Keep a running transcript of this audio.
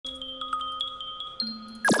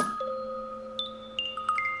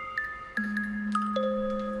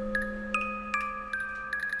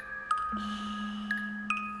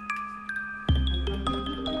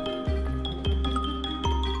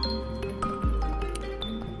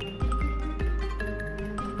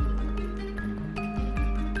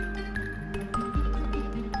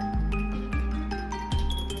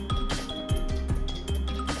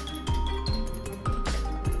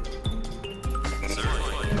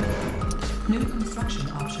New construction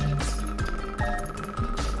options.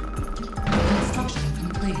 Construction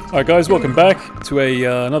complete. Alright guys, welcome back to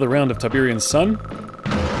another round of Tiberian Sun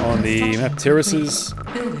on the map Terraces.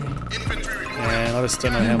 Building. And I just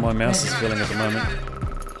don't know how my mouse is feeling at the moment.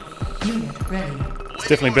 Unit ready. It's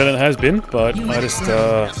definitely better than it has been, but I just,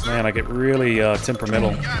 man, I get really temperamental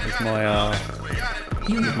with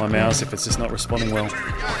my mouse if it's just not responding well.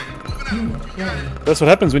 Unit ready. That's what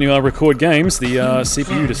happens when you record games. The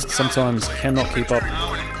CPU just sometimes cannot keep up,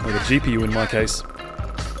 or the GPU in my case.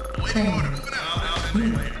 Training.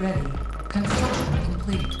 Unit ready. Construction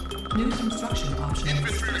complete. New construction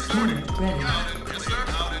options. Unit ready.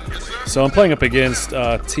 So I'm playing up against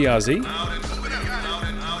TRZ.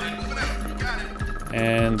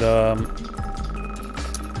 And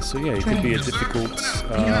so yeah, it could be a difficult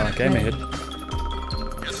game ahead.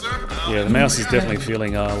 Yeah, the mouse is definitely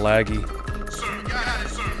feeling laggy.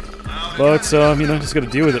 But you know, just got to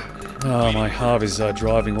deal with it. Oh, my halve is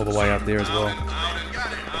driving all the way out there as well.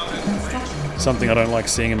 Something I don't like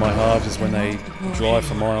seeing in my halves is when they drive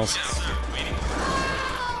for miles.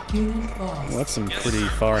 Well, that's some pretty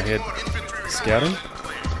far ahead scouting.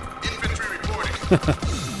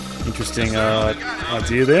 Interesting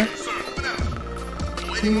idea there.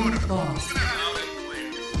 Unit lost.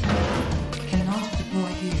 Cannot deploy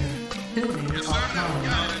here. Buildings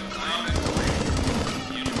offline.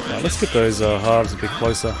 Let's get those halves a bit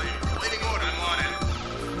closer.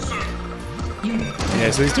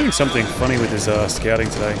 Yeah, so he's doing something funny with his scouting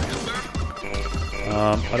today.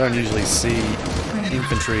 I don't usually see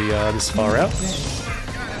infantry this far out.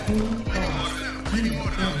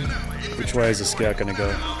 Which way is the scout going to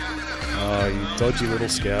go? Oh, you dodgy little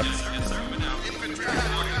scout.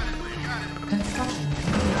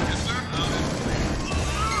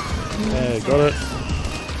 Okay, got it.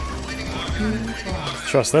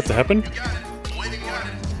 Trust that to happen.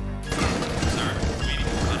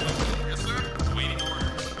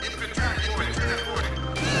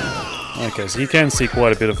 Okay, so you can see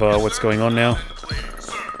quite a bit of what's going on now.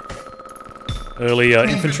 Early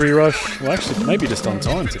infantry rush. Well, actually, maybe just on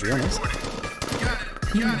time, to be honest.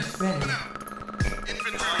 Unit ready.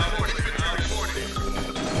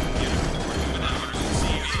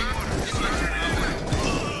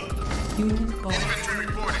 Unit lost.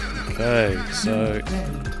 Okay, so Unit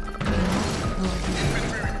ready.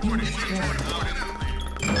 Unit ready.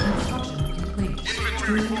 Construction complete.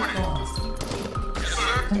 Unit lost.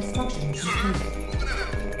 Construction complete.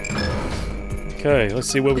 okay, let's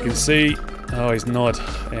see what we can see. Oh, he's not,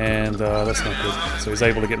 and that's not good. So he's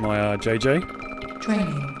able to get my JJ.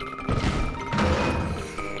 Training.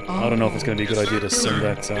 I don't know if it's going to be a good idea to send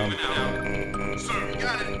that.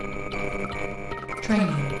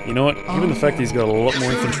 Training. You know what? Given the fact he's got a lot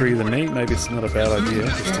more infantry than me, maybe it's not a bad idea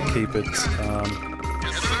just to keep it.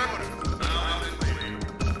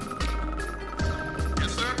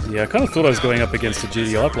 Yeah, I kind of thought I was going up against a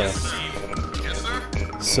GDI player.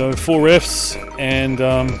 So 4 Fs, and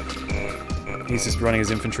he's just running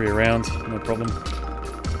his infantry around, no problem.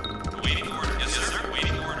 Awaiting order. Yes, sir.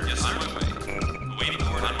 Awaiting order. Yes, sir. On my way. Awaiting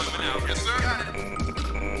order. On my way now. Yes, sir.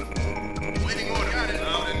 Awaiting order.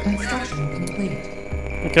 Construction complete.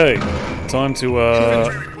 Okay, time to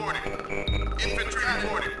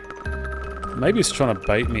maybe he's trying to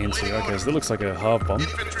bait me into. Okay, so that looks like a half bomb.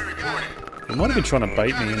 He might have been trying to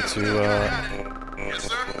bait me into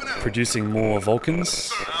producing more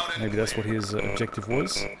Vulcans. Maybe that's what his objective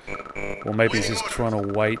was. Or maybe he's just trying to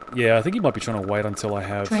wait. Yeah, I think he might be trying to wait until I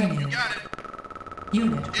have. Training.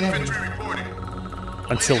 Unit ready.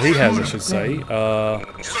 Until he has, I should say,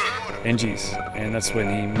 engis. And that's when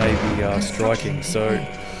he may be striking. So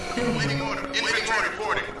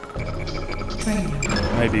Training.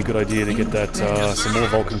 maybe a good idea to get that some more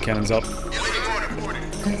Vulcan cannons up.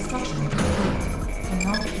 Construction complete.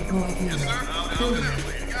 Cannot deploy here. Building.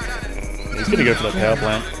 He's going to go for that power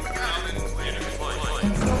plant.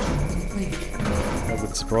 Construction complete. That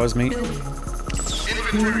would surprise me. Building.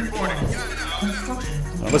 Unit lost. Construction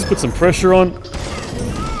complete. Let's put some pressure on.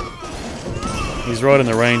 He's right in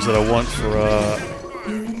the range that I want for.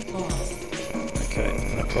 Unit lost. Okay,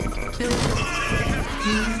 no problem. Building.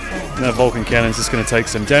 Unit lost. That Vulcan cannon's just going to take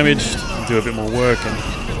some damage, and do a bit more work, and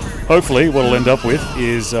hopefully what I'll end up with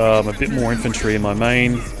is a bit more infantry in my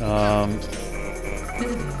main.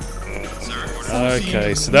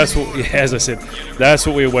 Okay, so that's what, yeah, as I said, that's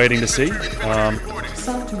what we were waiting to see.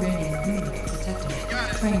 Subterranean unit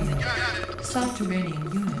detected. Training. Subterranean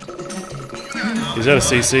unit detected. Is that a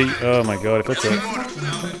CC? Oh my god, if that's a... Construction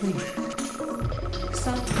complete.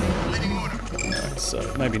 Subterranean unit detected. So,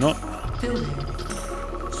 maybe not. Building.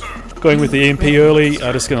 Going with the EMP early,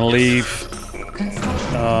 I'm just going to leave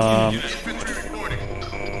Construction.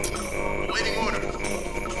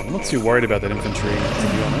 I'm not too worried about that infantry, to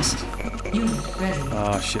be honest. Unit ready.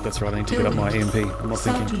 Ah, shit, that's right. I need to get up my EMP. I'm not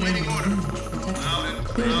thinking. Subterranean unit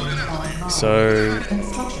detected. Building online. So,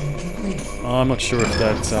 Construction complete. I'm not sure if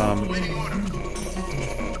that. Subterranean unit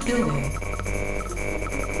detected. Building.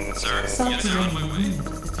 Sir, Subterranean unit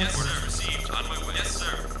yes, detected. sir. Received. On my way. Yes,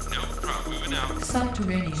 sir. No problem. Moving out.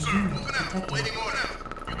 Subterranean unit detected.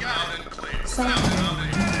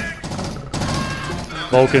 Subterranean unit.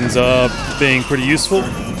 Vulcans are being pretty useful.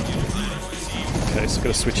 Okay, so I've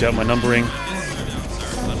got to switch out my numbering.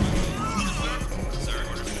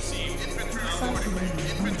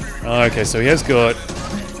 Okay, so he has got.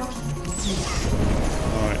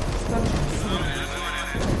 Alright.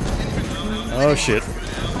 Oh shit.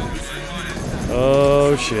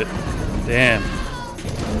 Oh shit. Damn.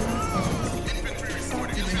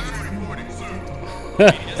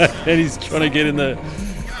 And he's trying to get in the.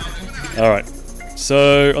 Alright.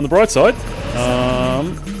 So, on the bright side,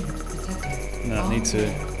 no, need to.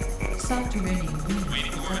 Subterranean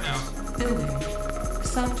unit detected. Building.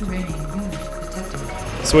 Subterranean unit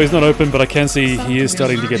detected. So he's not open, but I can see he is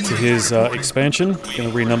starting to get to his expansion. Going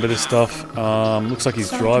to renumber this stuff. Looks like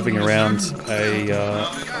he's driving around a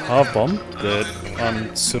half bomb that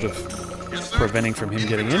I'm sort of preventing from him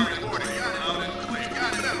getting in.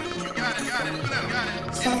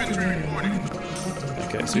 Subterranean unit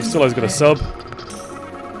detected. Okay, so he still has got a sub.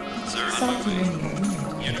 Subterranean unit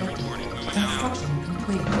detected. Construction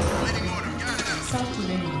complete.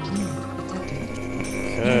 Subterranean unit detected.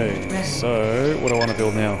 Okay, so what do I want to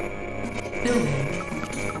build now? Building.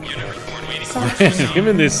 Man, him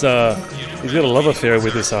and this, he's got a love affair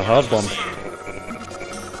with this hard bomb.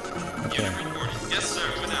 Okay. Yes, sir.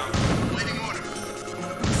 Moving out.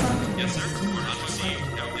 Yes, sir. Report on received.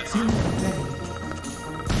 No, yes, sir. Unit ready.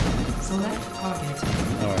 Select target.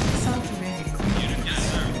 Alright. Subterranean unit. Yes,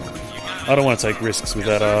 sir. You got I don't want to take risks with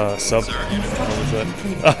that sub. What was that?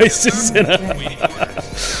 complete. Oh, he's just in a...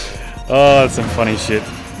 Oh, that's some funny shit.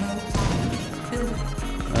 Building.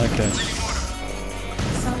 Okay.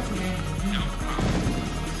 Subterranean unit.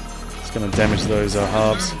 It's going to damage those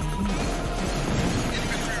halves.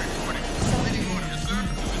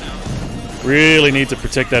 Really need to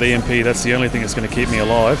protect that EMP. That's the only thing that's going to keep me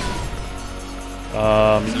alive.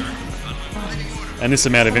 And this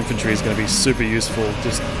amount of infantry is going to be super useful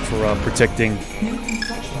just for protecting. New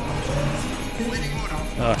construction options. Building.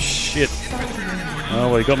 Oh, shit. Oh,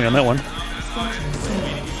 well, he got me on that one. Construction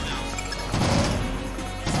saved.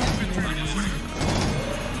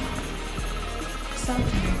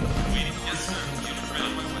 Subterranean.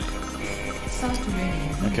 Subterranean.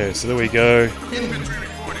 Subterranean. Okay, so there we go. Building.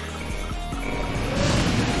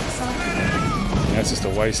 Subterranean. That's just a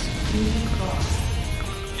waste. Unit lost.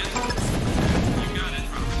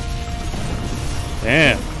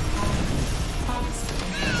 Damn.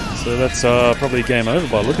 So that's probably game over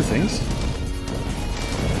by the look of things.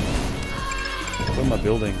 What am I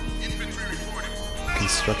building?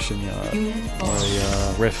 Construction yard. Unit Or lost.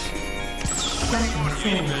 a ref. Second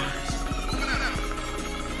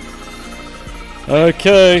forward.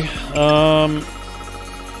 Okay. On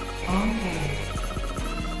hold.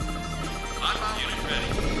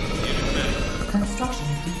 Construction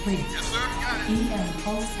complete. EM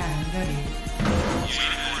pulse cannon ready.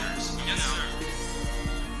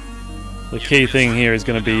 The key thing here is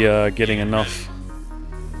going to be getting enough.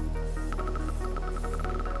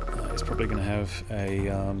 He's probably going to have a.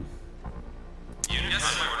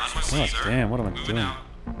 Oh damn! What am I doing? I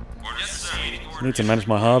need to manage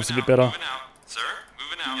my halves a bit better. Sir,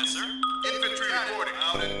 moving out. Yes, sir. Infantry reporting.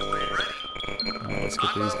 Out and clear. Ready. Let's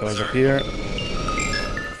get these guys up here.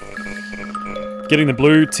 Getting the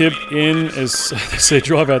blue tib in as they say,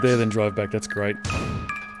 drive out there, then drive back. That's great.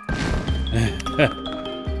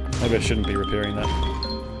 Maybe I shouldn't be repairing that.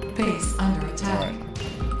 Base under attack.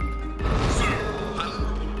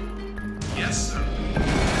 Yes, sir.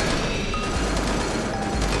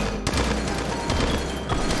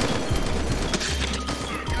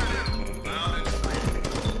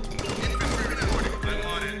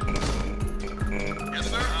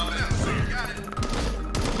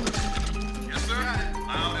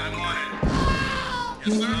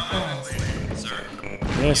 Unit lost.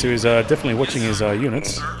 Yeah, so he's definitely watching his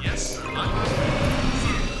units.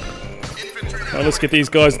 Right, let's get these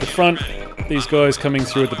guys at the front, these guys coming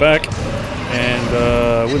through at the back, and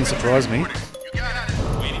wouldn't surprise me.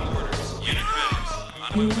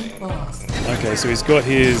 Unit lost. Okay, so he's got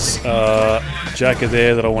his jacker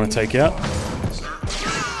there that I want to take out.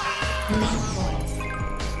 Unit lost.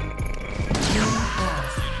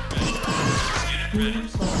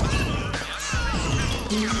 Unit lost.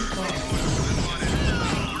 Unit lost. Unit lost.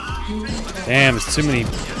 Unit lost. Damn, there's too many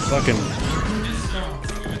Fucking.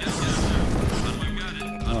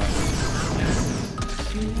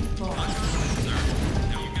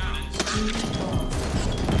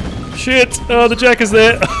 Shit! Oh, the jack is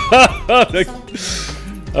there!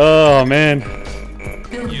 Oh, man.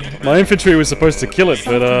 My infantry was supposed to kill it,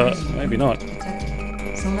 but maybe not.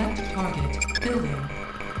 Select target. Building.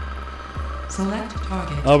 Select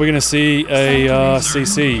target. Oh, we're gonna see a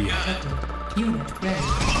CC. Unit ready.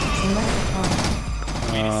 Select target.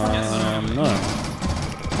 No.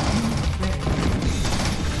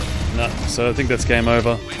 No, so I think that's game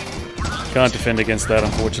over. Can't defend against that,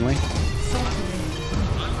 unfortunately.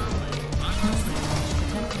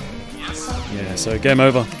 Yeah, so game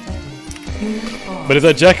over. But if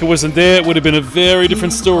that jacker wasn't there, it would have been a very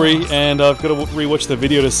different story, and I've got to rewatch the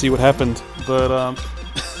video to see what happened. But,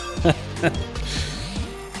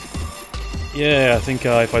 yeah, I think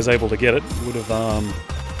if I was able to get it, it would have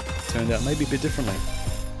turned out maybe a bit differently.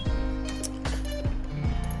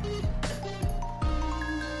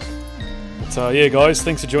 But, yeah, guys,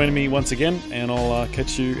 thanks for joining me once again, and I'll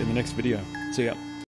catch you in the next video. See ya.